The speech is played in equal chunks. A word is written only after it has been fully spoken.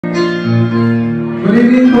Good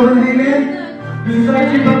evening, Copenhagen. He's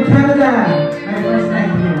watching from Canada. My first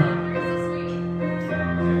time here.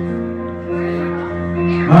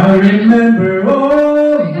 I remember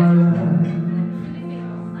all my life,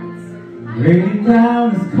 raining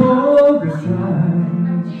down as cold as ice.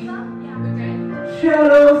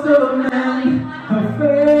 Shadows of a man, her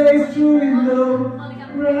face through window,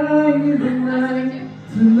 bright in the night.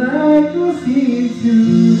 Tonight was here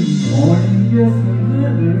too, morning just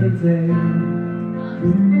another day.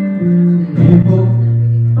 People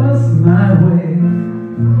pass my way,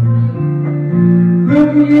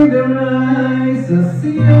 looking in their eyes, I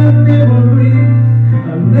see a memory.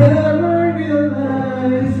 I never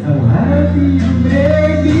realized how happy you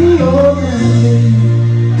made me, oh Mandy.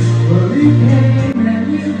 Well, you came and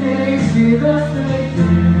you gave me the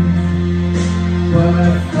second, while I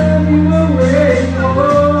sent you away,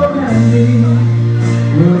 oh Mandy.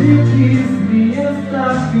 Will you kiss me and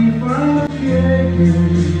stop me from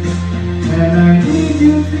shaking? And I need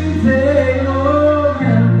you today, oh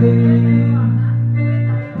Mandy.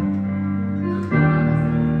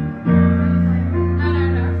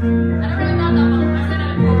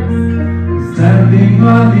 Standing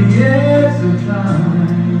on the edge of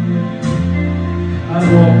time, I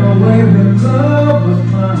walk away when love was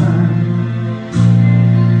mine.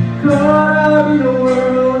 Caught up in the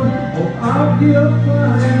world, oh I'm still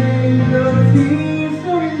flying. The tears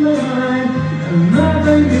are in my mind, and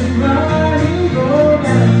nothing is right, oh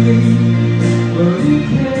Mandy. Well, you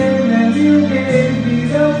came and you gave me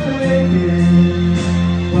the second,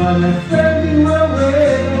 while I sent you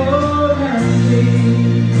away, oh Mandy.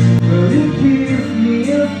 Well, you kissed me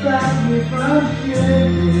and stopped me from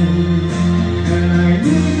shaking, and I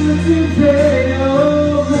need you today,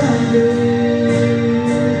 oh Mandy.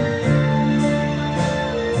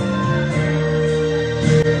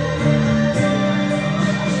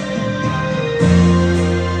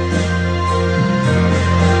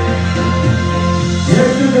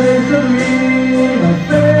 Yesterday's the rain, I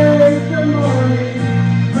faced the morning,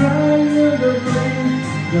 crying in the rain,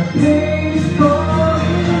 the pain is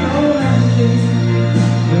calling, oh Mandy.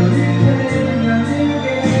 Well, you came and you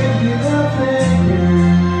gave me the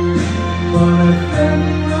second, but I sent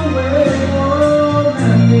you away, oh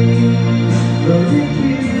Mandy. Well, you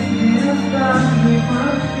kissed me and stopped me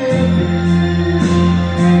from shaking,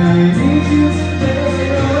 and I need you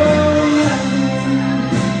today, oh Mandy.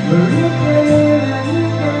 Well, you came and you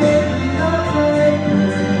gave me the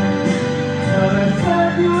second, but I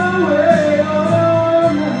sent you away,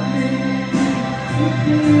 oh Mandy. You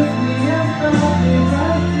kissed me and stopped me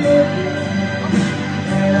from shaking,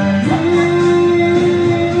 and I need you.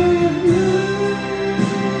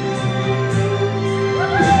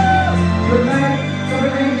 Good night,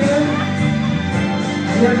 Copenhagen.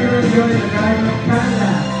 I hope you enjoy the guys from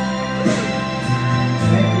Canada.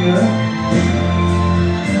 Thank you.